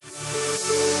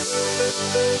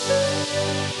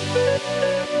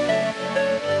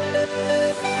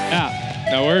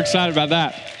excited about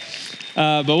that.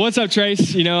 But what's up,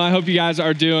 Trace? I hope you guys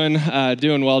are doing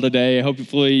well today.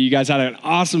 Hopefully you guys had an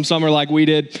awesome summer like we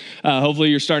did. Hopefully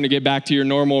you're starting to get back to your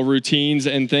normal routines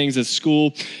and things as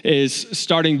school is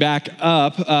starting back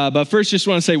up. But first, just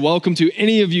want to say welcome to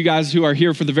any of you guys who are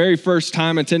here for the very first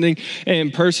time attending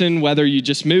in person, whether you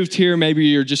just moved here, maybe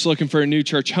you're just looking for a new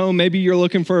church home, maybe you're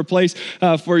looking for a place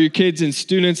for your kids and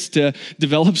students to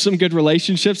develop some good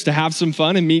relationships, to have some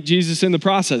fun and meet Jesus in the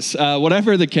process.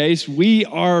 Whatever the case, we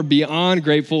are beyond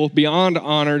grateful, beyond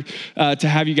honored to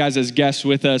have you guys as guests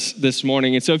with us this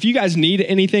morning. And so if you guys need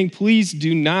anything, please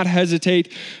do not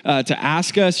hesitate to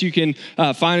ask us. You can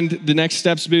find the Next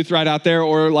Steps booth right out there,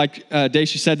 or like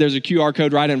Daisha said, there's a QR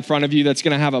code right in front of you that's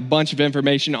going to have a bunch of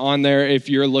information on there if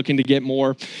you're looking to get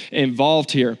more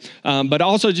involved here. But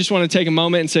also just want to take a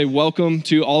moment and say welcome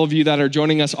to all of you that are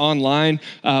joining us online,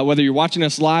 whether you're watching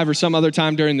us live or some other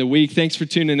time during the week. Thanks for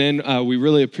tuning in. We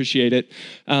really appreciate it.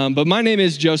 But my name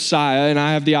is Josiah, and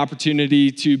I have the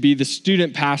opportunity to be the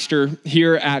student pastor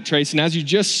here at Trace. And as you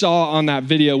just saw on that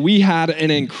video, we had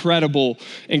an incredible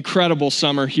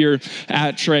summer here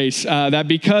at Trace. That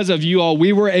because of you all,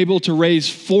 we were able to raise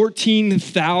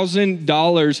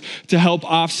 $14,000 to help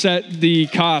offset the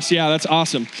cost. Yeah, that's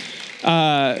awesome.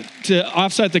 To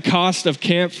offset the cost of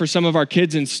camp for some of our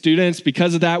kids and students.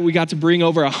 Because of that, we got to bring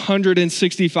over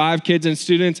 165 kids and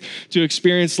students to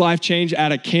experience life change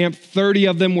at a camp. 30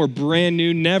 of them were brand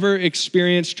new, never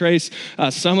experienced Trace.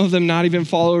 Some of them not even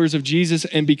followers of Jesus.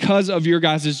 And because of your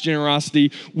guys'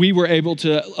 generosity, we were able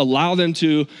to allow them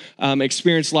to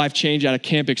experience life change at a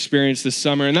camp experience this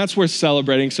summer. And that's worth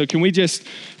celebrating. So can we just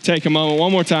take a moment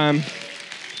one more time,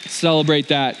 celebrate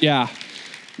that? Yeah.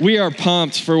 We are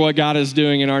pumped for what God is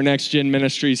doing in our Next Gen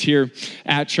ministries here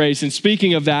at Trace. And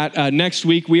speaking of that, next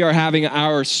week we are having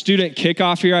our student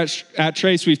kickoff here at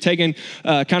Trace. We've taken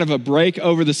kind of a break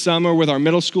over the summer with our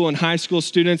middle school and high school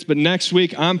students. But next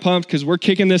week I'm pumped because we're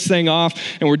kicking this thing off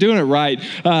and we're doing it right.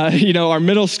 Our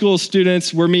middle school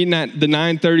students, we're meeting at the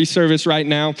 9:30 service right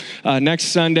now. Next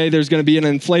Sunday, there's going to be an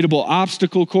inflatable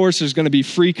obstacle course. There's going to be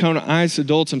free Kona Ice.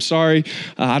 Adults, I'm sorry.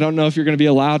 I don't know if you're going to be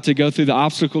allowed to go through the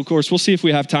obstacle course. We'll see if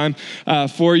we have time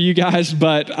for you guys,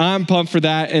 but I'm pumped for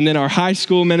that. And then our high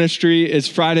school ministry is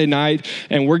Friday night,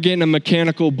 and we're getting a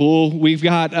mechanical bull. We've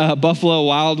got Buffalo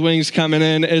Wild Wings coming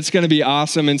in. It's going to be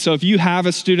awesome. And so if you have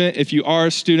a student, if you are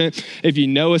a student, if you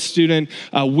know a student,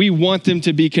 we want them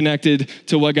to be connected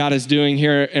to what God is doing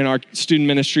here in our student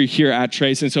ministry here at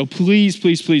Trace. And so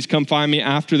please come find me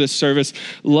after this service.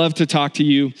 Love to talk to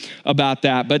you about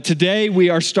that. But today we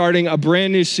are starting a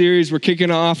brand new series. We're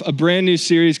kicking off a brand new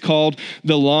series called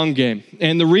The Long Game.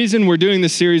 And the reason we're doing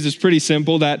this series is pretty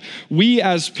simple, that we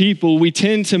as people, we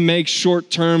tend to make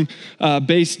short-term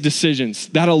based decisions.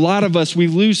 That a lot of us, we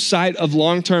lose sight of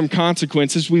long-term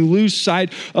consequences. We lose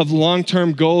sight of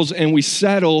long-term goals, and we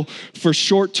settle for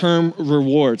short-term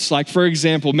rewards. Like, for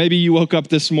example, maybe you woke up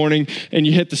this morning and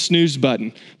you hit the snooze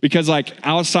button because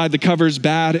outside the cover's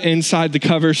bad, inside the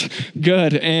cover's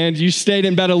good. And you stayed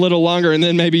in bed a little longer, and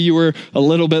then maybe you were a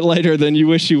little bit later than you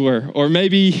wish you were. Or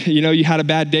maybe, you had a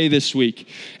bad day this week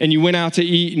and you went out to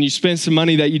eat and you spent some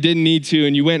money that you didn't need to,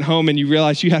 and you went home and you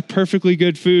realized you had perfectly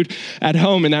good food at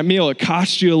home, and that meal, it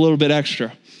cost you a little bit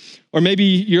extra. Or maybe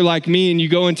you're like me and you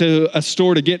go into a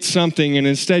store to get something and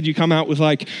instead you come out with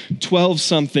 12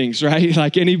 somethings, right?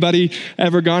 Like, anybody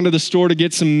ever gone to the store to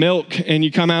get some milk and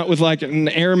you come out with an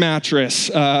air mattress,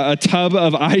 a tub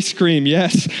of ice cream,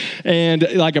 yes, and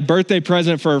a birthday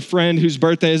present for a friend whose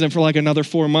birthday isn't for another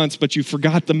 4 months, but you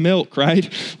forgot the milk, right?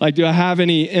 Do I have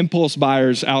any impulse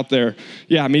buyers out there?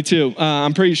 Yeah, me too.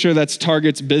 I'm pretty sure that's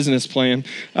Target's business plan.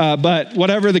 But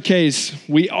whatever the case,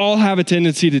 we all have a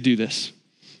tendency to do this.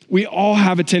 We all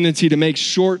have a tendency to make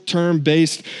short-term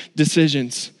based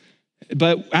decisions.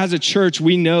 But as a church,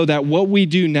 we know that what we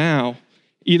do now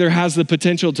either has the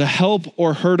potential to help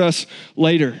or hurt us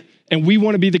later. And we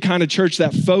want to be the kind of church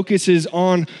that focuses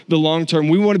on the long term.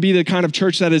 We want to be the kind of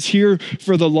church that is here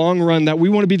for the long run, that we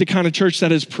want to be the kind of church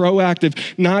that is proactive,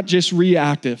 not just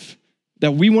reactive,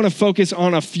 that we want to focus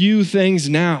on a few things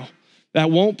now that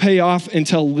won't pay off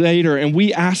until later. And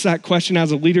we ask that question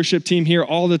as a leadership team here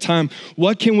all the time.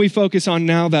 What can we focus on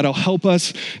now that'll help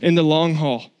us in the long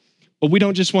haul? But we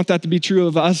don't just want that to be true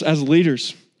of us as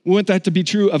leaders. We want that to be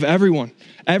true of everyone.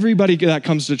 Everybody that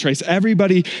comes to Trace,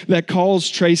 everybody that calls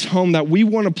Trace home, that we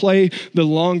want to play the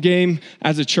long game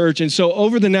as a church. And so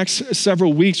over the next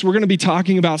several weeks, we're going to be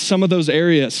talking about some of those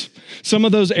areas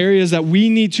that we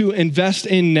need to invest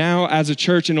in now as a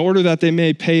church in order that they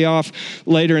may pay off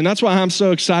later. And that's why I'm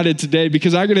so excited today,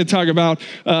 because I'm going to talk about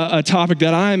a topic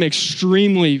that I am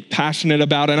extremely passionate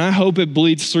about. And I hope it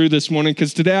bleeds through this morning,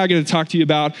 because today I'm going to talk to you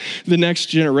about the next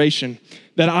generation.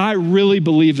 That I really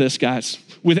believe this, guys,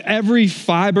 with every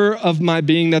fiber of my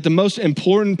being, that the most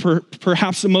important,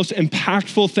 perhaps the most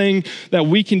impactful thing that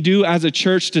we can do as a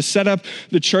church to set up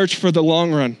the church for the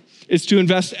long run is to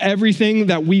invest everything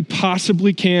that we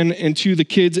possibly can into the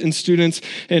kids and students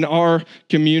in our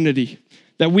community.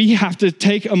 That we have to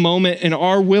take a moment, and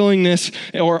our willingness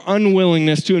or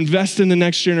unwillingness to invest in the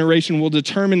next generation will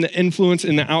determine the influence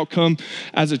and the outcome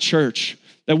as a church.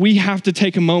 That we have to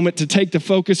take a moment to take the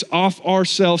focus off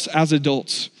ourselves as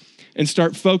adults and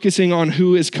start focusing on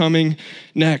who is coming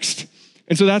next.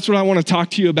 And so that's what I want to talk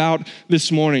to you about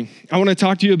this morning. I want to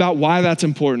talk to you about why that's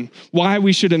important, why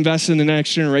we should invest in the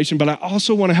next generation, but I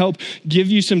also want to help give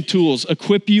you some tools,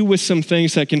 equip you with some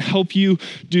things that can help you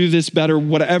do this better,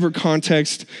 whatever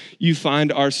context you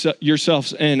find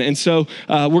yourselves in. And so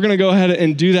we're going to go ahead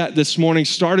and do that this morning,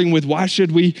 starting with why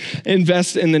should we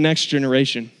invest in the next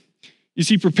generation? You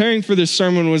see, preparing for this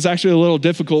sermon was actually a little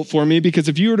difficult for me, because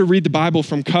if you were to read the Bible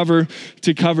from cover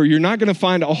to cover, you're not going to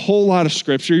find a whole lot of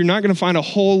scripture. You're not going to find a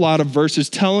whole lot of verses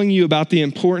telling you about the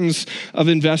importance of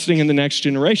investing in the next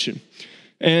generation.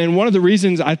 And one of the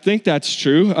reasons I think that's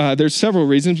true, there's several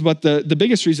reasons, but the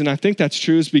biggest reason I think that's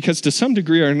true is because to some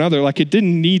degree or another, like, it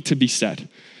didn't need to be said.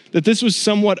 That this was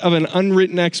somewhat of an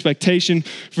unwritten expectation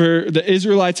for the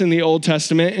Israelites in the Old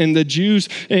Testament and the Jews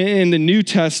in the New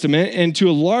Testament. And to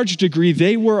a large degree,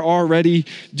 they were already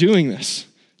doing this.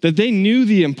 That they knew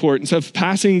the importance of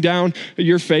passing down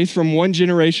your faith from one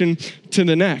generation to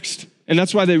the next. And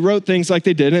that's why they wrote things like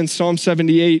they did in Psalm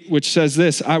 78, which says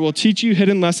this: I will teach you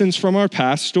hidden lessons from our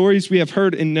past, stories we have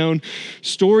heard and known,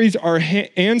 stories our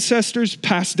ancestors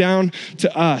passed down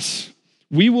to us.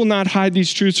 We will not hide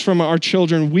these truths from our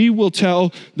children. We will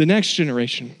tell the next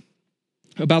generation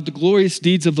about the glorious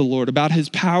deeds of the Lord, about his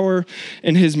power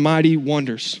and his mighty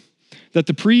wonders. That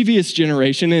the previous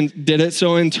generation did it,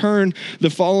 so in turn, the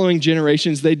following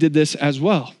generations, they did this as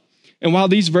well. And while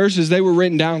these verses, they were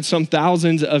written down some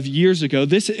thousands of years ago,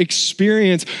 this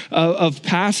experience of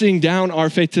passing down our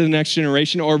faith to the next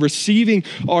generation or receiving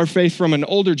our faith from an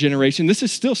older generation, this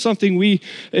is still something we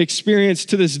experience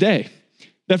to this day.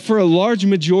 That for a large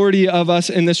majority of us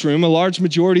in this room, a large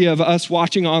majority of us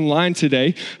watching online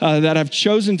today that have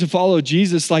chosen to follow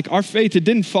Jesus, like, our faith, it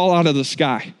didn't fall out of the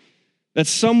sky. That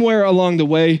somewhere along the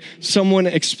way, someone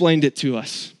explained it to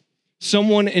us.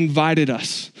 Someone invited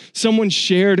us. Someone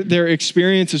shared their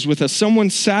experiences with us. Someone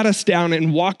sat us down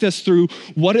and walked us through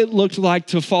what it looked like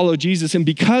to follow Jesus. And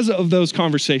because of those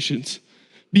conversations,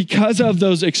 because of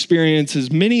those experiences,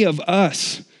 many of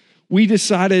us, we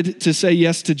decided to say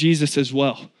yes to Jesus as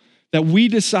well. That we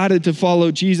decided to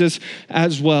follow Jesus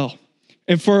as well.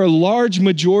 And for a large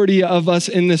majority of us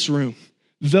in this room,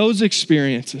 those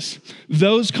experiences,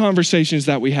 those conversations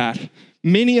that we had,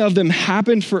 many of them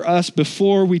happened for us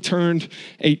before we turned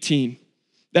 18.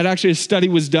 That actually a study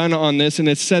was done on this, and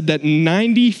it said that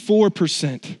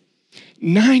 94%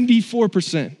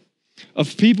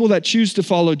 of people that choose to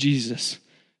follow Jesus,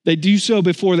 they do so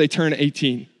before they turn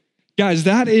 18. Guys,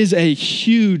 that is a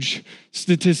huge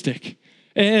statistic.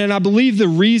 And I believe the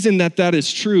reason that that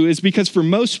is true is because for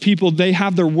most people, they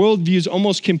have their worldviews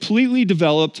almost completely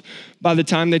developed by the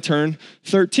time they turn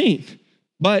 13.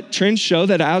 But trends show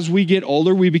that as we get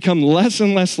older, we become less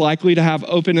and less likely to have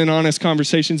open and honest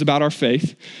conversations about our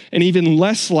faith, and even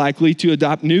less likely to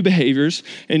adopt new behaviors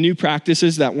and new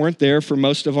practices that weren't there for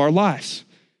most of our lives.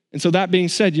 And so that being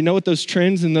said, you know what those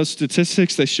trends and those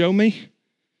statistics, they show me?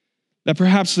 That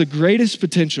perhaps the greatest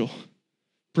potential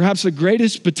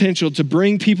to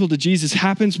bring people to Jesus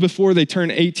happens before they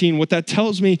turn 18. What that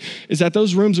tells me is that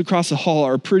those rooms across the hall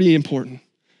are pretty important.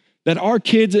 That our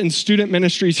kids and student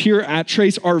ministries here at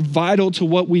Trace are vital to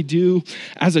what we do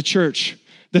as a church.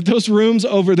 That those rooms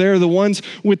over there, the ones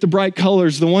with the bright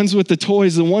colors, the ones with the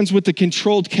toys, the ones with the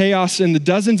controlled chaos, and the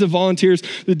dozens of volunteers,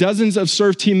 the dozens of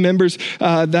serve team members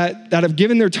that have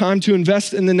given their time to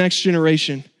invest in the next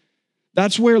generation.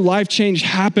 That's where life change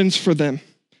happens for them.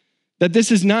 That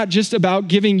this is not just about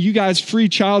giving you guys free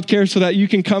childcare so that you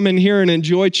can come in here and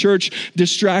enjoy church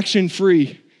distraction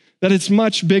free. That it's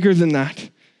much bigger than that.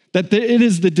 That it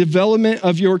is the development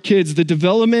of your kids, the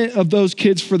development of those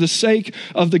kids for the sake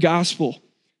of the gospel.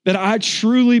 That I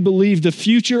truly believe the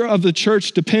future of the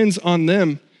church depends on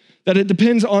them. That it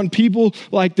depends on people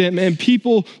like them and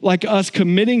people like us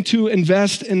committing to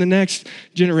invest in the next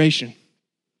generation.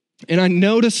 And I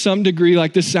know to some degree,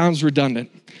 like this sounds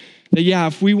redundant. That yeah,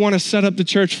 if we want to set up the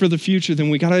church for the future, then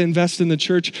we got to invest in the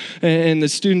church and the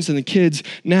students and the kids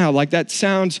now. Like that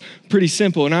sounds pretty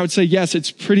simple. And I would say, yes,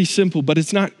 it's pretty simple, but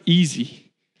it's not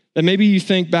easy. That maybe you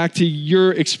think back to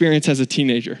your experience as a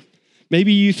teenager.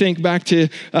 Maybe you think back to,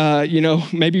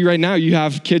 maybe right now you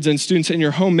have kids and students in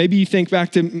your home. Maybe you think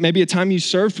back to maybe a time you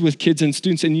served with kids and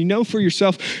students and you know for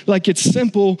yourself, like it's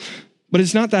simple, but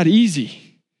it's not that easy.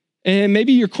 And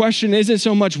maybe your question isn't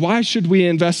so much, why should we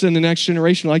invest in the next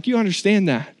generation? Like you understand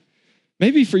that.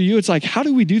 Maybe for you, it's like, how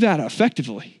do we do that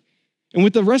effectively? And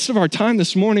with the rest of our time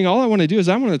this morning, all I want to do is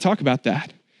I want to talk about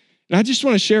that. And I just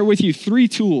want to share with you three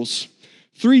tools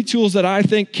that I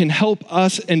think can help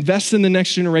us invest in the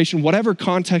next generation, whatever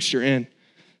context you're in.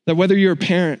 That whether you're a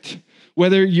parent,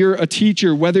 whether you're a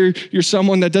teacher, whether you're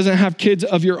someone that doesn't have kids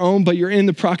of your own, but you're in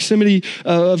the proximity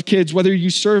of kids, whether you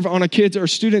serve on a kids or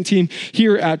student team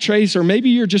here at Trace, or maybe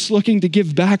you're just looking to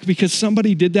give back because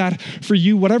somebody did that for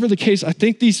you, whatever the case, I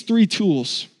think these three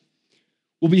tools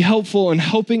will be helpful in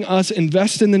helping us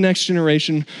invest in the next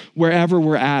generation wherever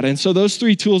we're at. And so those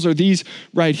three tools are these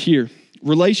right here.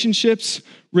 Relationships,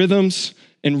 rhythms,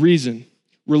 and reason.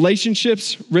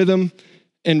 Relationships, rhythm,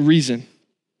 and reason.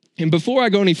 And before I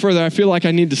go any further, I feel like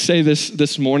I need to say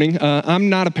this morning. I'm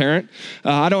not a parent.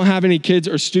 I don't have any kids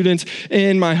or students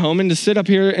in my home. And to sit up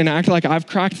here and act like I've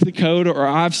cracked the code or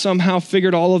I've somehow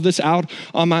figured all of this out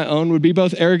on my own would be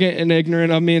both arrogant and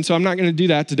ignorant of me. And so I'm not going to do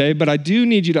that today. But I do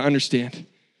need you to understand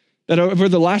that over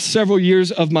the last several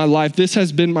years of my life, this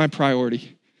has been my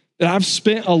priority. That I've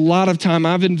spent a lot of time,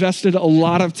 I've invested a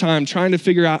lot of time trying to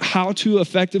figure out how to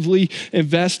effectively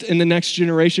invest in the next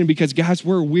generation because, guys,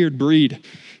 we're a weird breed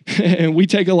and we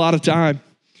take a lot of time.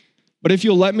 But if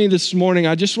you'll let me this morning,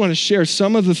 I just want to share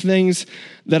some of the things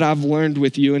that I've learned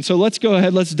with you. And so let's go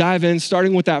ahead, let's dive in,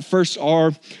 starting with that first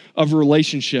R of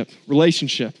relationship.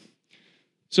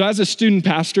 So as a student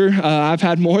pastor, I've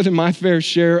had more than my fair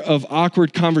share of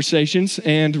awkward conversations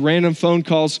and random phone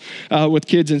calls with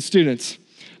kids and students.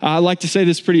 I like to say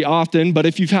this pretty often, but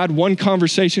if you've had one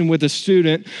conversation with a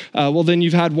student, well, then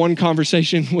you've had one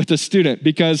conversation with a student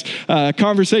because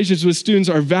conversations with students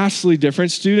are vastly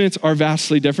different. Students are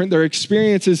vastly different. Their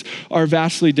experiences are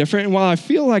vastly different. And while I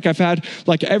feel like I've had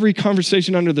like every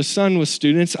conversation under the sun with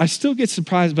students, I still get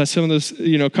surprised by some of those,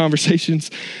 conversations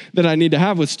that I need to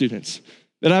have with students.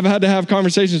 That I've had to have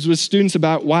conversations with students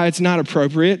about why it's not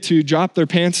appropriate to drop their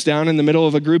pants down in the middle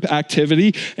of a group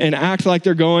activity and act like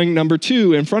they're going number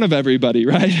 2 in front of everybody,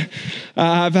 right?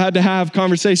 I've had to have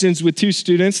conversations with 2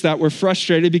 students that were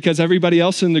frustrated because everybody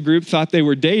else in the group thought they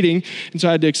were dating. And so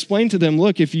I had to explain to them,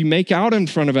 look, if you make out in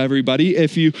front of everybody,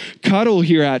 if you cuddle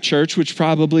here at church, which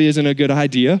probably isn't a good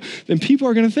idea, then people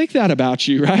are going to think that about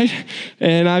you, right?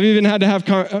 And I've even had to have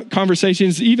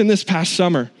conversations even this past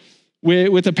summer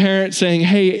with a parent saying,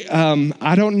 hey,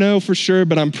 I don't know for sure,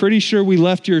 but I'm pretty sure we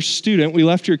left your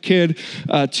kid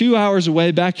 2 hours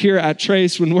away back here at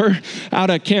Trace when we're out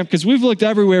at camp because we've looked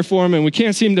everywhere for him and we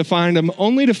can't seem to find him,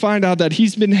 only to find out that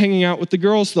he's been hanging out with the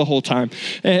girls the whole time.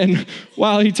 And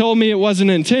while he told me it wasn't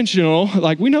intentional,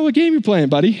 like, we know what game you're playing,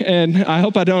 buddy. And I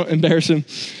hope I don't embarrass him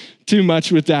too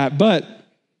much with that. But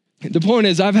the point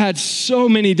is, I've had so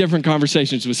many different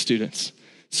conversations with students.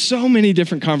 So many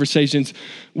different conversations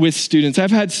with students.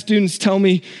 I've had students tell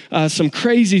me some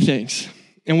crazy things.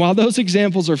 And while those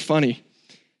examples are funny,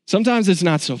 sometimes it's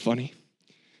not so funny.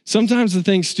 Sometimes the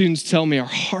things students tell me are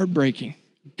heartbreaking,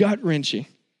 gut-wrenching.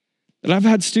 And I've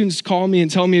had students call me and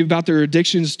tell me about their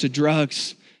addictions to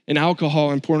drugs and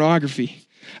alcohol and pornography.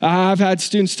 I've had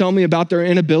students tell me about their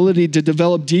inability to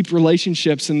develop deep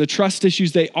relationships and the trust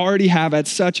issues they already have at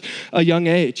such a young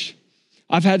age.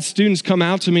 I've had students come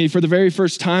out to me for the very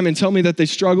first time and tell me that they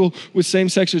struggle with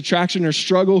same-sex attraction or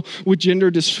struggle with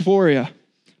gender dysphoria.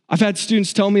 I've had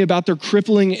students tell me about their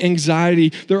crippling anxiety,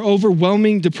 their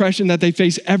overwhelming depression that they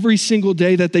face every single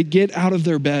day that they get out of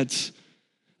their beds.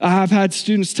 I've had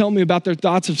students tell me about their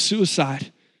thoughts of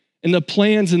suicide and the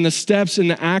plans and the steps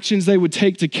and the actions they would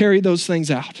take to carry those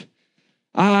things out.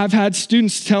 I've had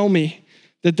students tell me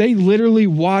that they literally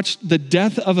watched the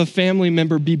death of a family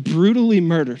member be brutally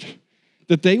murdered,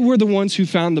 that they were the ones who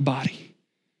found the body.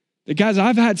 That, guys,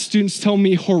 I've had students tell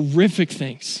me horrific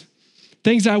things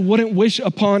I wouldn't wish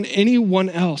upon anyone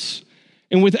else.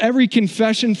 And with every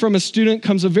confession from a student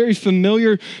comes a very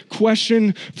familiar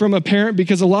question from a parent,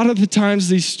 because a lot of the times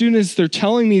these students, they're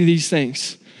telling me these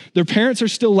things. Their parents are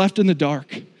still left in the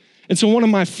dark. And so one of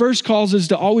my first calls is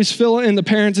to always fill in the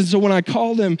parents. And so when I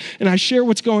call them and I share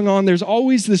what's going on, there's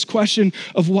always this question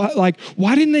of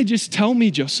why didn't they just tell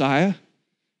me, Josiah?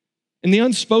 And the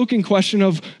unspoken question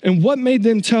of, and what made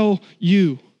them tell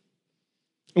you?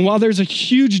 And while there's a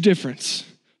huge difference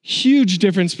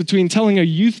between telling a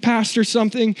youth pastor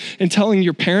something and telling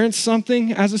your parents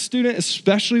something as a student,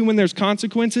 especially when there's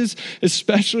consequences,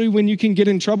 especially when you can get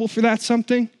in trouble for that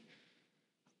something,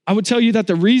 I would tell you that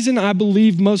the reason I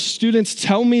believe most students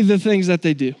tell me the things that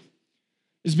they do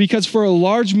is because for a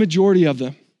large majority of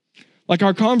them, like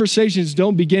our conversations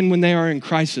don't begin when they are in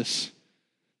crisis.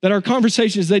 That our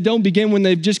conversations, they don't begin when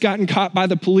they've just gotten caught by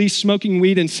the police smoking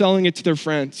weed and selling it to their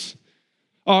friends.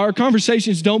 Our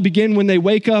conversations don't begin when they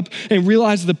wake up and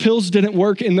realize the pills didn't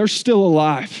work and they're still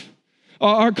alive.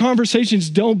 Our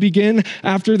conversations don't begin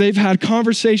after they've had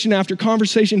conversation after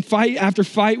conversation, fight after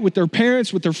fight with their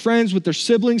parents, with their friends, with their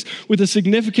siblings, with a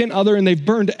significant other, and they've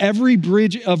burned every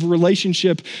bridge of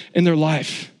relationship in their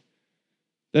life.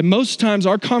 That most times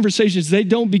our conversations, they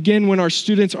don't begin when our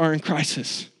students are in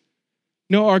crisis.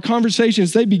 No, our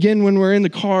conversations, they begin when we're in the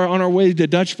car on our way to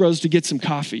Dutch Bros to get some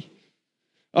coffee.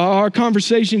 Our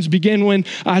conversations begin when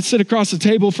I sit across the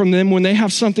table from them when they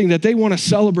have something that they want to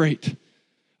celebrate.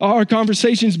 Our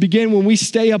conversations begin when we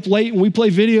stay up late and we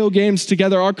play video games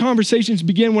together. Our conversations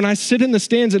begin when I sit in the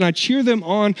stands and I cheer them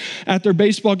on at their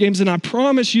baseball games. And I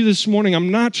promise you this morning, I'm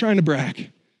not trying to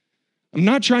brag. I'm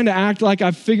not trying to act like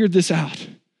I've figured this out.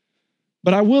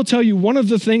 But I will tell you, one of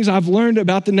the things I've learned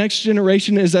about the next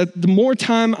generation is that the more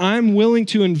time I'm willing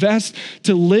to invest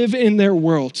to live in their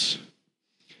worlds,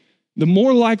 the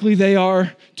more likely they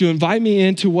are to invite me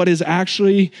into what is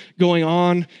actually going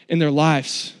on in their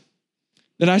lives.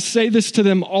 That I say this to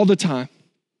them all the time,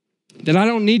 that I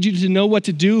don't need you to know what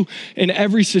to do in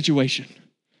every situation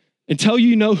until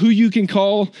you know who you can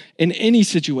call in any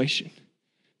situation.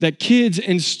 That kids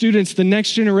and students, the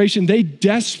next generation, they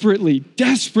desperately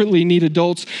need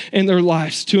adults in their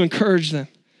lives to encourage them.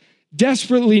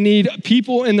 Desperately need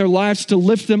people in their lives to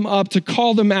lift them up, to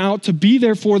call them out, to be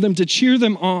there for them, to cheer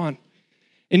them on.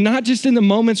 And not just in the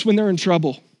moments when they're in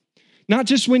trouble, not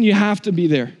just when you have to be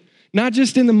there, not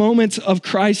just in the moments of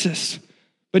crisis,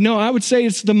 but no, I would say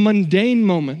it's the mundane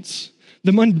moments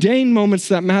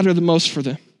that matter the most for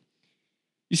them.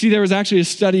 You see, there was actually a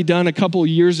study done a couple of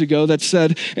years ago that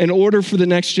said in order for the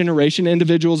next generation,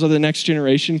 individuals of the next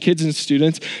generation, kids and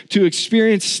students, to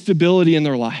experience stability in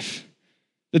their life,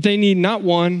 that they need not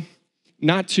one,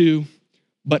 not two,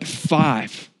 but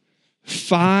five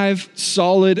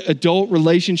solid adult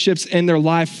relationships in their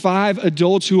life, 5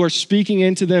 adults who are speaking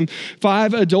into them,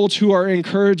 5 adults who are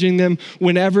encouraging them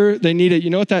whenever they need it. You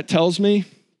know what that tells me?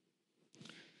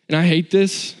 And I hate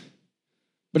this,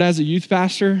 but as a youth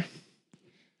pastor,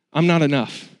 I'm not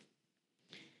enough.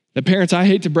 The parents, I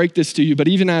hate to break this to you, but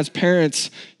even as parents,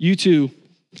 you too,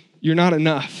 you're not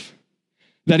enough.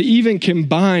 That even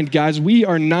combined, guys, we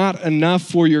are not enough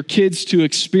for your kids to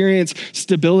experience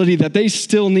stability, that they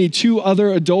still need 2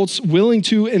 other adults willing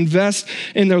to invest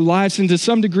in their lives. And to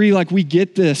some degree, like we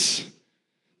get this.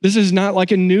 This is not like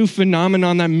a new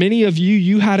phenomenon that many of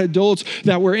you had adults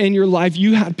that were in your life.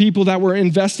 You had people that were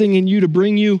investing in you to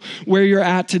bring you where you're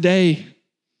at today.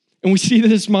 And we see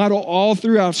this model all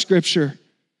throughout Scripture.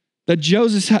 That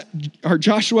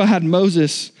Joshua had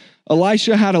Moses,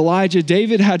 Elisha had Elijah,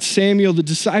 David had Samuel, the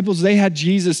disciples, they had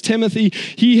Jesus, Timothy,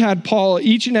 he had Paul.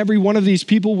 Each and every one of these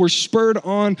people were spurred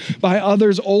on by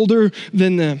others older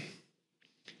than them.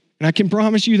 And I can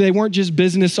promise you they weren't just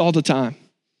business all the time,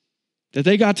 that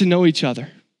they got to know each other.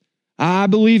 I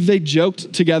believe they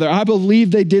joked together. I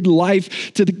believe they did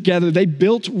life together. They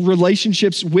built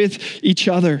relationships with each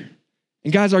other.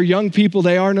 And guys, our young people,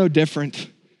 they are no different.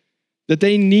 That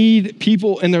they need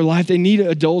people in their life. They need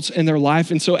adults in their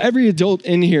life. And so every adult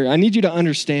in here, I need you to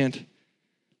understand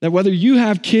that whether you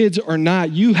have kids or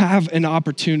not, you have an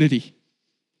opportunity.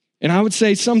 And I would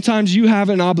say sometimes you have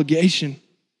an obligation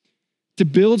to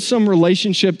build some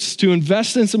relationships, to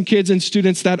invest in some kids and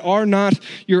students that are not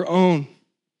your own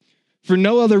for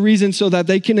no other reason so that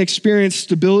they can experience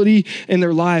stability in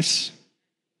their lives.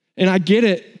 And I get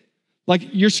it.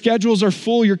 Like your schedules are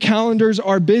full, your calendars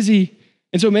are busy.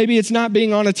 And so maybe it's not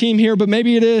being on a team here, but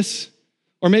maybe it is.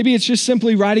 Or maybe it's just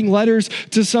simply writing letters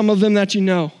to some of them that you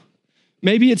know.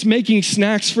 Maybe it's making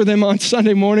snacks for them on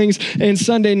Sunday mornings and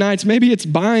Sunday nights. Maybe it's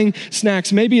buying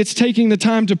snacks. Maybe it's taking the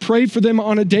time to pray for them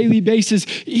on a daily basis,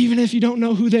 even if you don't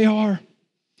know who they are,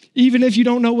 even if you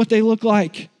don't know what they look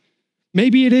like.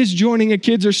 Maybe it is joining a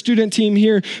kids or student team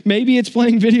here. Maybe it's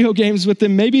playing video games with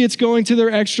them. Maybe it's going to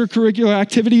their extracurricular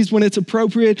activities when it's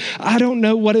appropriate. I don't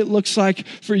know what it looks like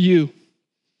for you.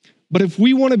 But if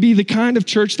we want to be the kind of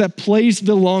church that plays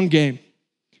the long game,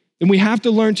 then we have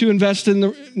to learn to invest in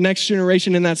the next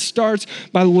generation, and that starts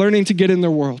by learning to get in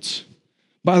their worlds,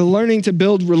 by learning to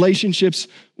build relationships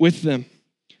with them.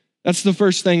 That's the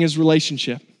first thing, is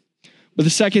relationship. But the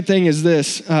second thing is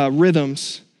this,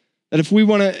 rhythms. That if we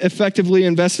want to effectively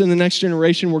invest in the next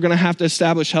generation, we're going to have to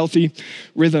establish healthy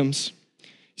rhythms.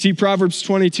 See, Proverbs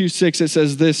 22:6, it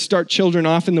says this, start children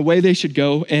off in the way they should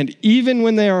go, and even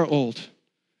when they are old,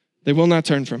 they will not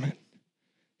turn from it.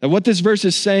 Now, what this verse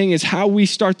is saying is how we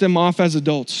start them off as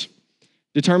adults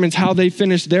determines how they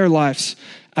finish their lives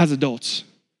as adults.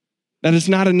 That it's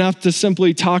not enough to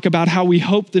simply talk about how we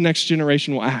hope the next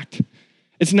generation will act.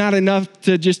 It's not enough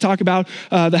to just talk about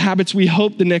the habits we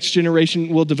hope the next generation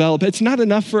will develop. It's not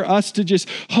enough for us to just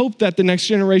hope that the next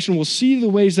generation will see the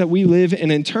ways that we live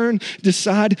and in turn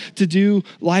decide to do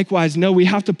likewise. No, we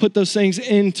have to put those things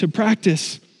into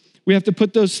practice. We have to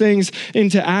put those things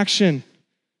into action,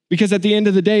 because at the end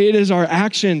of the day, it is our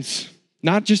actions,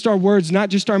 not just our words, not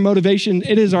just our motivation.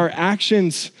 It is our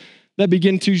actions that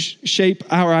begin to shape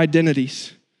our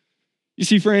identities. You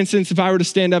see, for instance, if I were to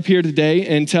stand up here today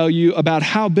and tell you about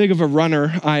how big of a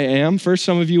runner I am, first,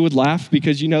 some of you would laugh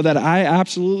because you know that I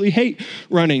absolutely hate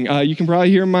running. You can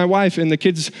probably hear my wife in the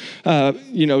kids'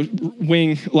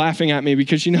 wing laughing at me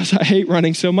because she knows I hate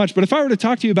running so much. But if I were to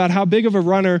talk to you about how big of a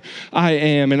runner I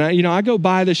am, and I go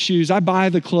buy the shoes, I buy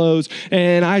the clothes,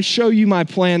 and I show you my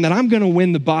plan that I'm going to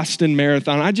win the Boston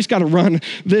Marathon. I just got to run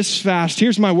this fast.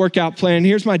 Here's my workout plan.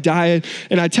 Here's my diet.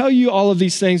 And I tell you all of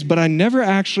these things, but I never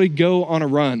actually go on a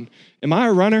run. Am I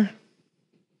a runner?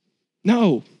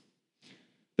 No.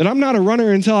 That I'm not a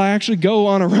runner until I actually go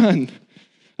on a run.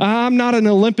 I'm not an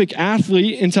Olympic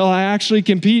athlete until I actually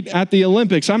compete at the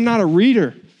Olympics. I'm not a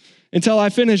reader until I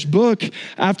finish book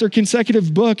after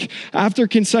consecutive book after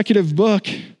consecutive book.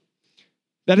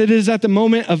 That it is at the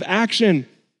moment of action,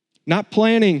 not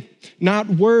planning, not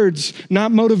words,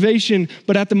 not motivation,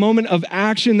 but at the moment of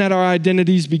action that our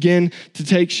identities begin to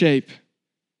take shape.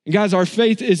 And guys, our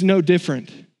faith is no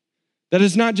different. That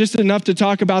is not just enough to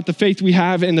talk about the faith we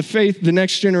have and the faith the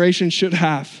next generation should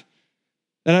have.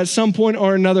 That at some point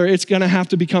or another, it's going to have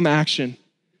to become action.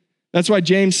 That's why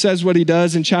James says what he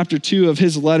does in chapter 2 of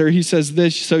his letter. He says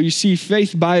this, so you see,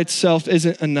 faith by itself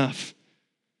isn't enough.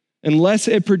 Unless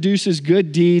it produces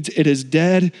good deeds, it is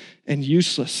dead and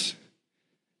useless.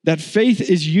 That faith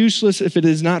is useless if it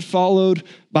is not followed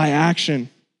by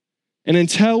action. And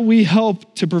until we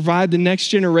help to provide the next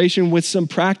generation with some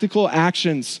practical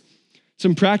actions,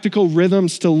 some practical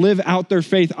rhythms to live out their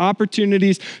faith,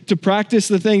 opportunities to practice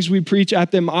the things we preach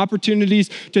at them, opportunities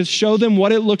to show them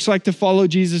what it looks like to follow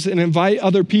Jesus and invite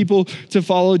other people to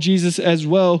follow Jesus as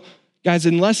well. Guys,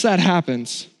 unless that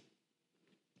happens,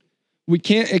 we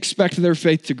can't expect their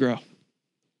faith to grow.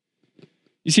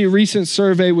 You see, a recent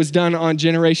survey was done on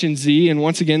Generation Z, and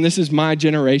once again, this is my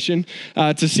generation,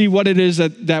 to see what it is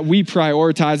that we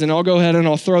prioritize. And I'll go ahead and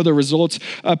I'll throw the results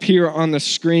up here on the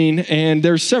screen. And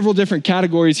there's several different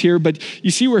categories here, but you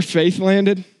see where faith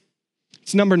landed?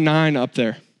 It's number 9 up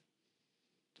there.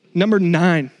 Number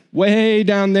 9, way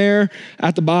down there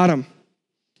at the bottom.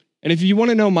 And if you want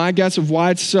to know my guess of why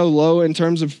it's so low in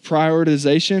terms of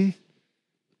prioritization,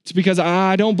 it's because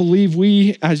I don't believe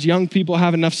we as young people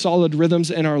have enough solid rhythms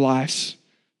in our lives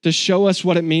to show us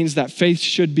what it means that faith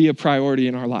should be a priority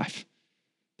in our life.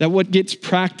 That what gets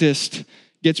practiced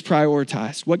gets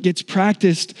prioritized. What gets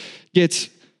practiced gets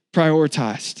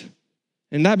prioritized.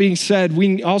 And that being said,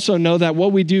 we also know that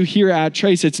what we do here at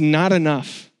Trace, it's not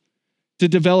enough to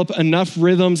develop enough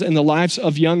rhythms in the lives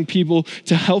of young people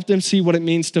to help them see what it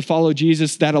means to follow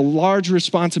Jesus, that a large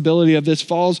responsibility of this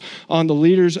falls on the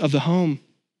leaders of the home.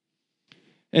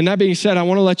 And that being said, I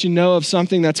want to let you know of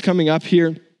something that's coming up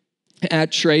here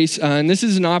at Trace. And this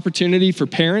is an opportunity for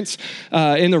parents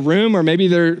in the room, or maybe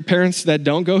they're parents that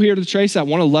don't go here to Trace that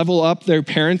want to level up their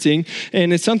parenting.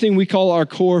 And it's something we call our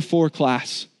Core 4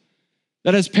 class.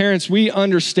 That as parents, we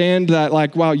understand that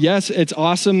wow, yes, it's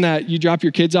awesome that you drop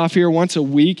your kids off here once a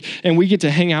week and we get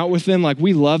to hang out with them.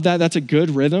 We love that. That's a good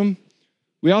rhythm.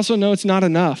 We also know it's not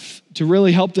enough to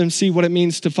really help them see what it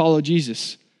means to follow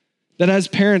Jesus. That as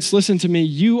parents, listen to me,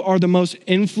 you are the most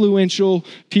influential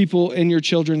people in your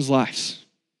children's lives.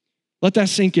 Let that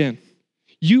sink in.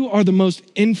 You are the most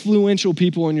influential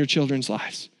people in your children's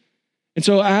lives. And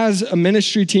so as a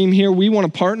ministry team here, we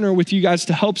want to partner with you guys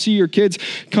to help see your kids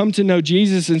come to know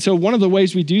Jesus. And so one of the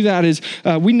ways we do that is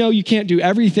we know you can't do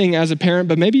everything as a parent,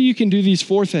 but maybe you can do these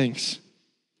 4 things.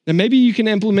 And maybe you can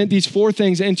implement these 4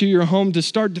 things into your home to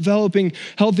start developing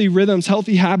healthy rhythms,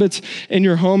 healthy habits in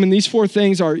your home. And these 4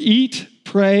 things are eat,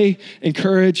 pray,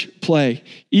 encourage, play.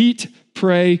 Eat,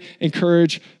 pray,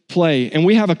 encourage, play. And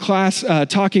we have a class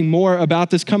talking more about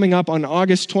this coming up on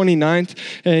August 29th.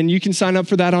 And you can sign up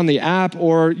for that on the app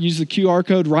or use the QR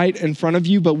code right in front of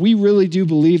you. But we really do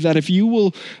believe that if you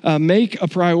will make a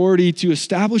priority to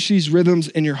establish these rhythms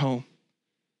in your home,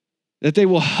 that they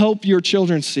will help your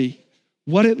children see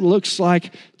what it looks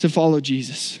like to follow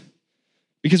Jesus.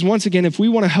 Because once again, if we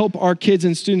want to help our kids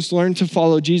and students learn to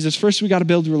follow Jesus, first we got to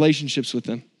build relationships with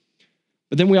them.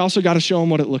 But then we also got to show them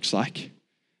what it looks like.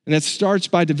 And that starts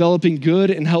by developing good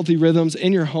and healthy rhythms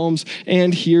in your homes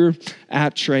and here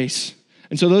at Trace.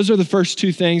 And so those are the first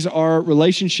two things, our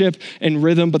relationship and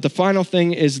rhythm. But the final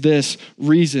thing is this,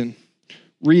 reason.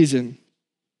 Reason.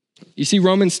 You see,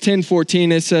 Romans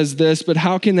 10:14, it says this, but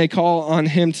how can they call on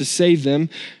him to save them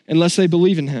unless they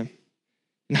believe in him?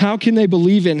 And how can they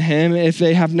believe in him if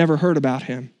they have never heard about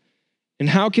him? And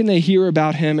how can they hear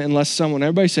about him unless someone,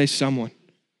 everybody say someone,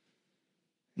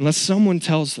 unless someone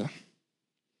tells them?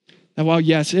 That while,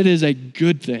 yes, it is a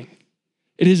good thing.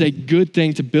 It is a good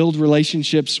thing to build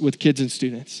relationships with kids and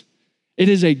students. It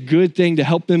is a good thing to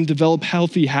help them develop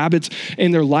healthy habits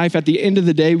in their life. At the end of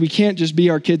the day, we can't just be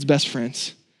our kids' best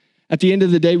friends. At the end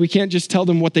of the day, we can't just tell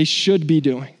them what they should be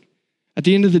doing. At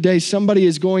the end of the day, somebody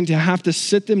is going to have to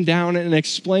sit them down and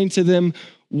explain to them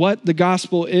what the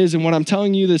gospel is. And what I'm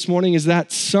telling you this morning is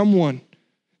that someone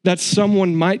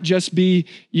might just be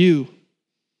you.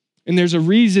 And there's a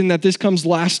reason that this comes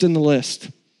last in the list.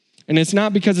 And it's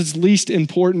not because it's least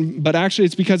important, but actually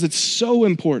it's because it's so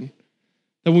important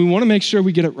that we want to make sure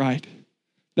we get it right.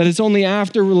 That it's only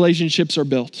after relationships are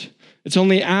built, it's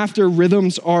only after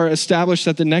rhythms are established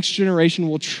that the next generation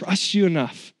will trust you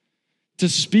enough to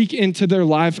speak into their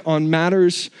life on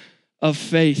matters of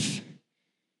faith.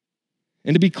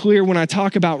 And to be clear, when I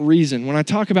talk about reason, when I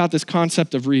talk about this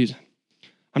concept of reason,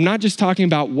 I'm not just talking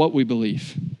about what we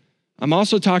believe. I'm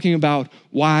also talking about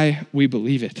why we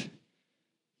believe it.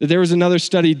 There was another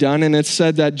study done, and it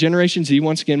said that Generation Z,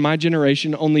 once again, my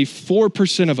generation, only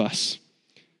 4% of us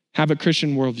have a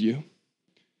Christian worldview.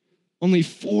 Only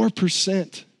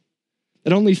 4%.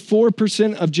 That only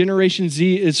 4% of Generation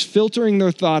Z is filtering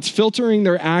their thoughts, filtering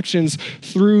their actions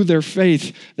through their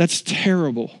faith. That's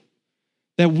terrible.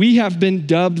 That we have been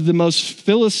dubbed the most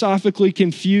philosophically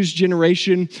confused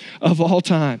generation of all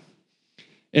time.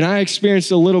 And I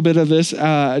experienced a little bit of this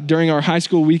during our high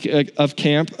school week of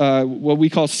camp, what we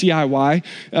call CIY.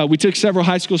 We took several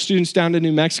high school students down to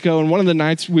New Mexico, and one of the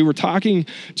nights we were talking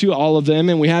to all of them,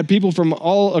 and we had people from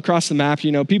all across the map,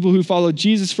 people who followed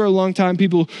Jesus for a long time,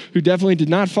 people who definitely did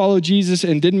not follow Jesus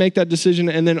and didn't make that decision,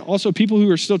 and then also people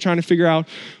who are still trying to figure out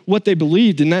what they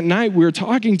believed. And that night we were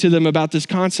talking to them about this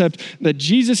concept that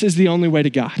Jesus is the only way to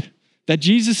God. That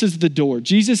Jesus is the door.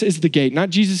 Jesus is the gate.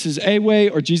 Not Jesus is a way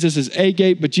or Jesus is a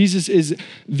gate, but Jesus is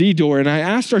the door. And I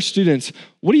asked our students,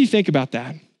 what do you think about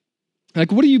that?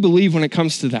 Like, what do you believe when it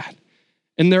comes to that?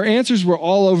 And their answers were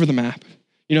all over the map.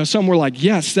 Some were like,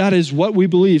 yes, that is what we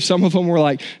believe. Some of them were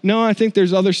like, no, I think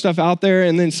there's other stuff out there.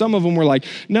 And then some of them were like,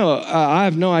 no, I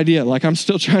have no idea. Like, I'm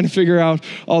still trying to figure out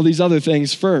all these other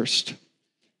things first.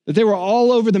 That they were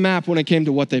all over the map when it came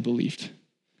to what they believed.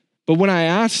 But when I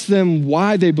asked them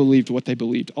why they believed what they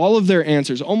believed,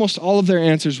 almost all of their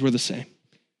answers were the same.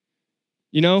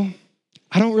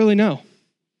 I don't really know.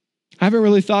 I haven't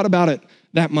really thought about it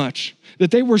that much.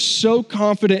 That they were so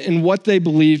confident in what they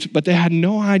believed, but they had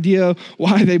no idea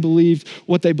why they believed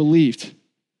what they believed.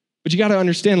 But you got to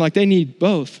understand, they need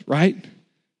both, right?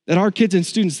 That our kids and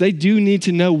students, they do need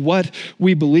to know what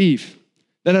we believe.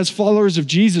 That as followers of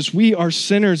Jesus, we are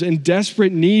sinners in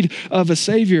desperate need of a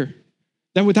Savior.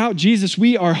 That without Jesus,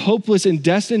 we are hopeless and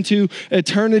destined to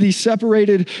eternity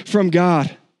separated from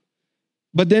God.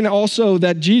 But then also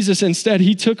that Jesus instead,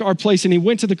 he took our place and he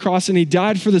went to the cross and he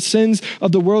died for the sins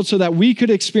of the world so that we could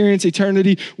experience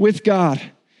eternity with God.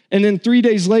 And then 3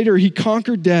 days later, he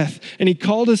conquered death and he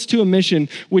called us to a mission,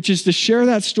 which is to share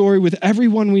that story with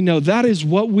everyone we know. That is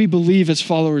what we believe as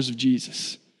followers of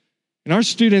Jesus. And our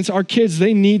students, our kids,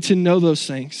 they need to know those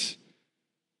things.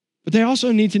 But they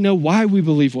also need to know why we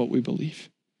believe what we believe.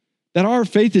 That our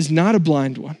faith is not a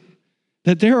blind one.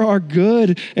 That there are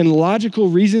good and logical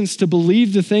reasons to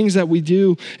believe the things that we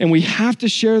do, and we have to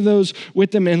share those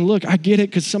with them. And look, I get it,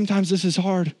 because sometimes this is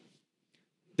hard.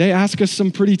 They ask us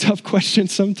some pretty tough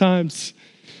questions sometimes.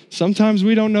 Sometimes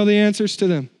we don't know the answers to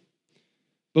them.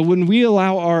 But when we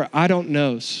allow our I don't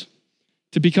knows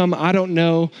to become I don't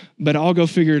know, but I'll go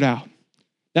figure it out,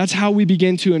 that's how we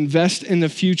begin to invest in the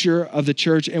future of the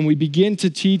church, and we begin to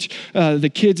teach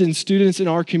the kids and students in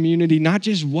our community not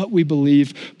just what we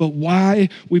believe, but why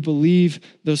we believe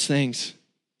those things.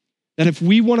 That if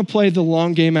we want to play the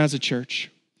long game as a church,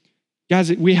 Guys,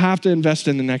 we have to invest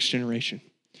in the next generation.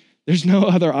 There's no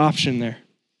other option there.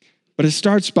 But it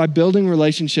starts by building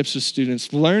relationships with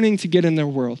students, learning to get in their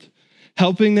world,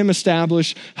 helping them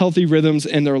establish healthy rhythms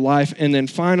in their life, and then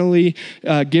finally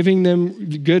giving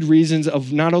them good reasons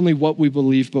of not only what we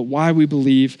believe, but why we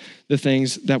believe the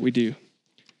things that we do.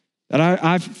 And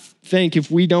I think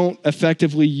if we don't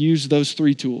effectively use those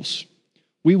three tools,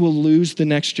 we will lose the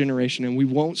next generation and we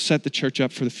won't set the church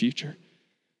up for the future.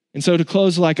 And so to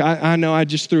close, I know I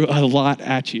just threw a lot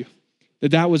at you,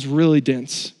 that was really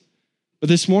dense. But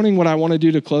this morning, what I want to do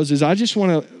to close is I just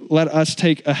want to let us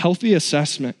take a healthy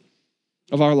assessment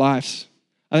of our lives.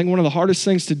 I think one of the hardest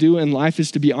things to do in life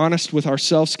is to be honest with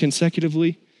ourselves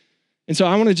consecutively. And so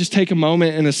I want to just take a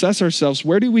moment and assess ourselves.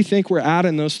 Where do we think we're at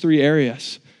in those three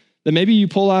areas? That maybe you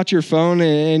pull out your phone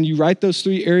and you write those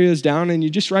three areas down and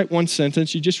you just write one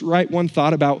sentence, you just write one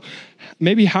thought about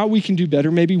maybe how we can do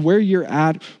better, maybe where you're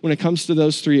at when it comes to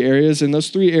those three areas. And those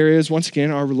three areas, once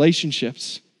again, are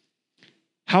relationships.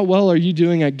 How well are you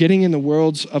doing at getting in the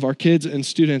worlds of our kids and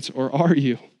students, or are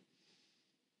you?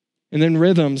 And then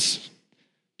rhythms.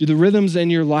 Do the rhythms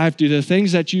in your life, do the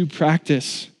things that you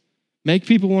practice make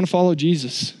people want to follow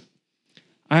Jesus?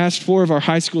 I asked 4 of our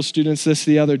high school students this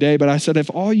the other day, but I said, if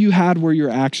all you had were your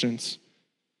actions,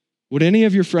 would any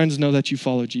of your friends know that you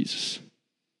follow Jesus?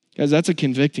 Guys, that's a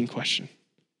convicting question.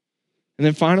 And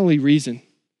then finally, reason.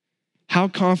 How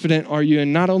confident are you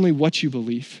in not only what you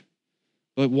believe,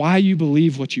 but why you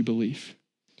believe what you believe?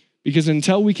 Because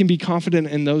until we can be confident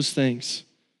in those things,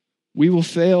 we will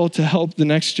fail to help the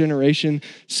next generation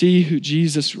see who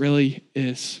Jesus really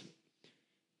is.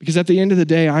 Because at the end of the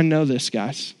day, I know this,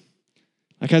 guys.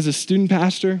 Like as a student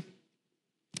pastor,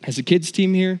 as a kids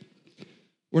team here,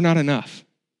 we're not enough.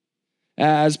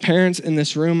 As parents in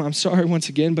this room, I'm sorry once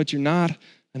again, but you're not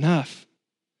enough.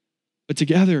 But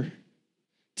together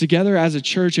as a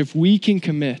church, if we can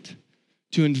commit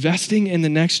to investing in the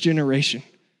next generation,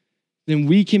 then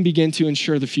we can begin to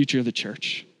ensure the future of the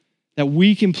church. That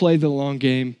we can play the long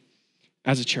game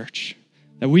as a church.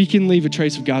 That we can leave a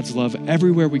trace of God's love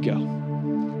everywhere we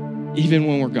go, even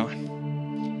when we're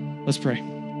gone. Let's pray.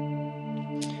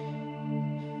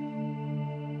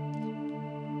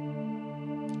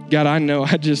 God, I know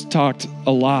I just talked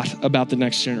a lot about the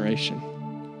next generation.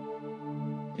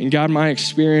 And God, my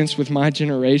experience with my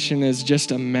generation is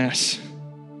just a mess.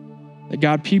 That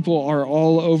God, people are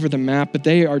all over the map, but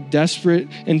they are in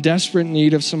desperate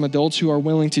need of some adults who are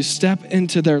willing to step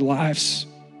into their lives,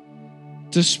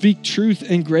 to speak truth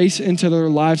and grace into their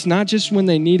lives, not just when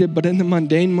they need it, but in the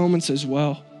mundane moments as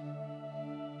well.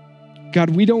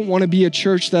 God, we don't want to be a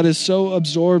church that is so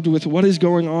absorbed with what is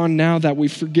going on now that we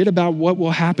forget about what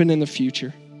will happen in the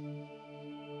future.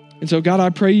 And so, God, I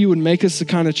pray you would make us the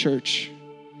kind of church.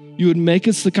 You would make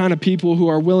us the kind of people who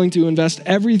are willing to invest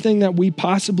everything that we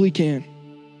possibly can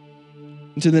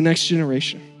into the next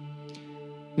generation.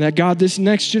 And that, God, this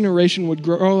next generation would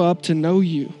grow up to know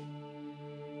you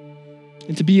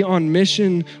and to be on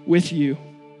mission with you.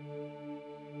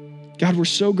 God, we're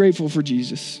so grateful for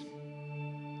Jesus.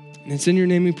 And it's in your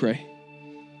name we pray.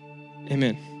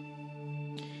 Amen.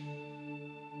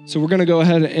 So we're going to go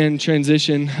ahead and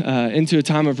transition into a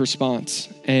time of response.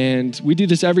 And we do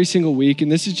this every single week.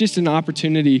 And this is just an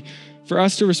opportunity for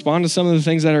us to respond to some of the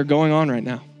things that are going on right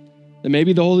now. That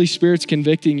maybe the Holy Spirit's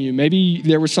convicting you. Maybe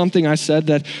there was something I said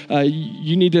that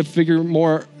you need to figure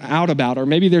more out about. Or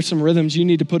maybe there's some rhythms you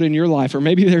need to put in your life. Or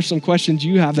maybe there's some questions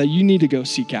you have that you need to go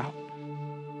seek out.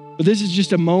 But this is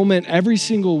just a moment every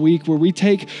single week where we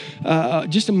take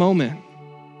just a moment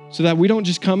so that we don't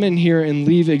just come in here and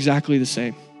leave exactly the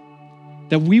same.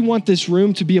 That we want this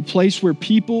room to be a place where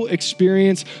people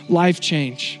experience life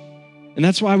change. And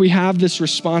that's why we have this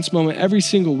response moment every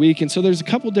single week. And so there's a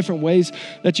couple different ways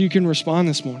that you can respond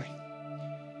this morning.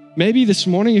 Maybe this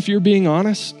morning, if you're being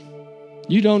honest,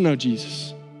 you don't know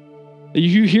Jesus.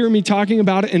 You hear me talking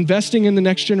about investing in the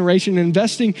next generation,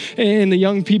 investing in the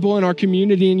young people in our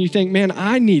community, and you think, man,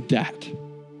 I need that.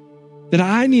 That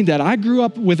I need that. I grew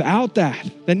up without that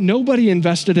nobody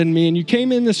invested in me. And you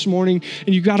came in this morning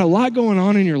and you got a lot going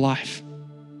on in your life.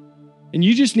 And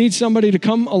you just need somebody to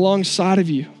come alongside of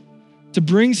you, to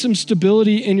bring some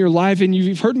stability in your life. And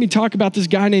you've heard me talk about this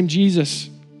guy named Jesus.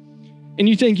 And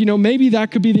you think, maybe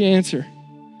that could be the answer.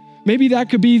 Maybe that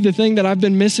could be the thing that I've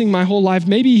been missing my whole life.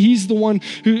 Maybe he's the one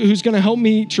who's going to help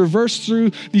me traverse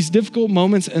through these difficult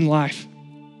moments in life.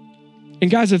 And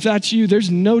guys, if that's you,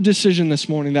 there's no decision this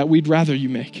morning that we'd rather you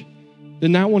make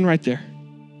than that one right there.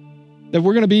 That I'm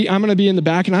going to be in the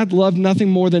back, and I'd love nothing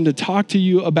more than to talk to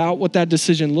you about what that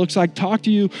decision looks like, talk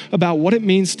to you about what it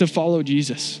means to follow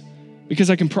Jesus. because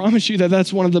I can promise you that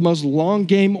that's one of the most long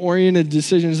game-oriented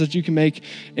decisions that you can make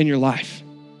in your life.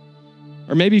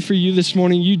 Or maybe for you this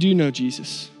morning, you do know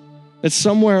Jesus. That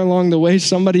somewhere along the way,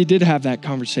 somebody did have that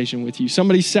conversation with you.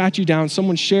 Somebody sat you down,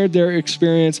 someone shared their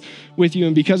experience with you,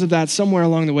 and because of that, somewhere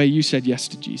along the way, you said yes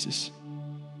to Jesus.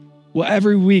 Well,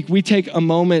 every week, we take a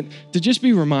moment to just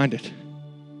be reminded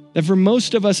that for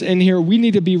most of us in here, we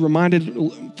need to be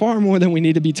reminded far more than we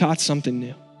need to be taught something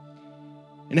new.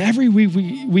 And every week,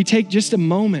 we take just a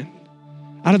moment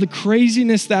out of the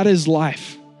craziness that is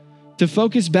life to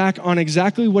focus back on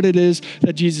exactly what it is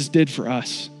that Jesus did for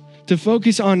us. To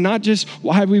focus on not just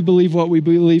why we believe what we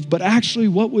believe, but actually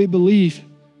what we believe,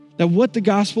 that what the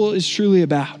gospel is truly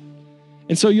about.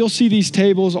 And so you'll see these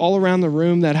tables all around the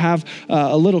room that have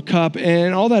a little cup,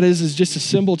 and all that is just a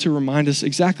symbol to remind us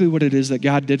exactly what it is that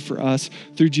God did for us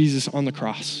through Jesus on the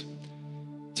cross.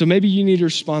 So maybe you need to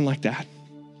respond like that.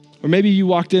 Or maybe you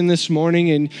walked in this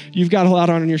morning and you've got a lot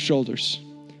on your shoulders.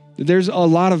 There's a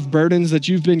lot of burdens that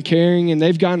you've been carrying, and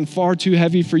they've gotten far too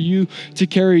heavy for you to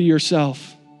carry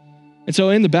yourself. And so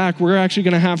in the back, we're actually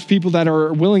going to have people that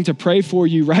are willing to pray for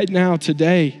you right now,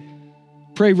 today.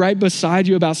 Pray right beside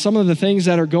you about some of the things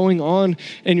that are going on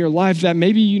in your life that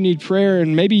maybe you need prayer,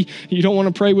 and maybe you don't want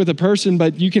to pray with a person,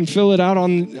 but you can fill it out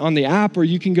on the app, or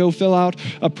you can go fill out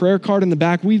a prayer card in the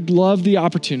back. We'd love the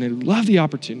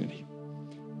opportunity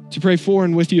to pray for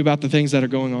and with you about the things that are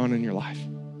going on in your life.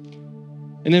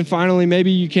 And then finally, maybe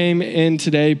you came in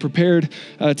today prepared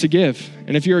to give.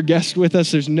 And if you're a guest with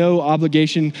us, there's no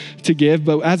obligation to give.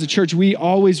 But as a church, we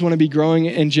always want to be growing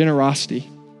in generosity.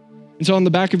 And so on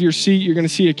the back of your seat, you're going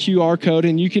to see a QR code,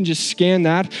 and you can just scan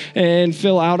that and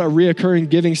fill out a reoccurring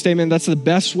giving statement. That's the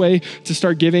best way to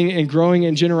start giving and growing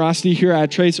in generosity here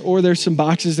at Trace. Or there's some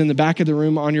boxes in the back of the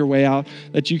room on your way out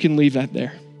that you can leave that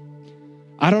there.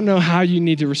 I don't know how you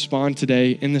need to respond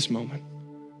today in this moment.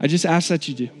 I just ask that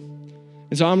you do.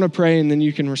 And so I'm going to pray, and then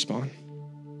you can respond.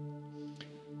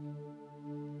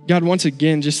 God, once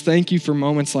again, just thank you for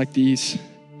moments like these.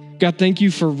 God, thank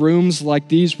you for rooms like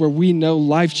these where we know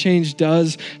life change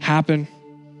does happen.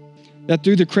 That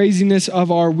through the craziness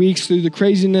of our weeks, through the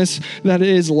craziness that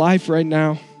is life right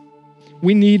now,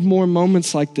 we need more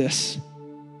moments like this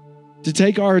to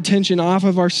take our attention off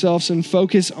of ourselves and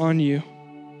focus on you.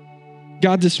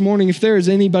 God, this morning, if there is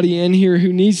anybody in here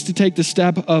who needs to take the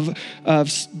step of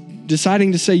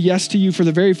deciding to say yes to you for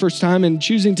the very first time and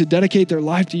choosing to dedicate their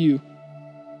life to you,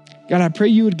 God, I pray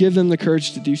you would give them the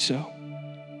courage to do so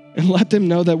and let them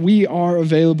know that we are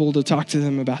available to talk to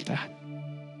them about that.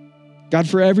 God,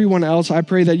 for everyone else, I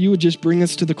pray that you would just bring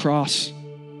us to the cross,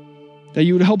 that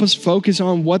you would help us focus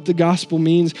on what the gospel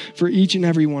means for each and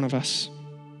every one of us.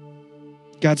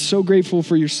 God, so grateful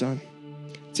for your son.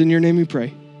 It's in your name we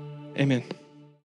pray. Amen.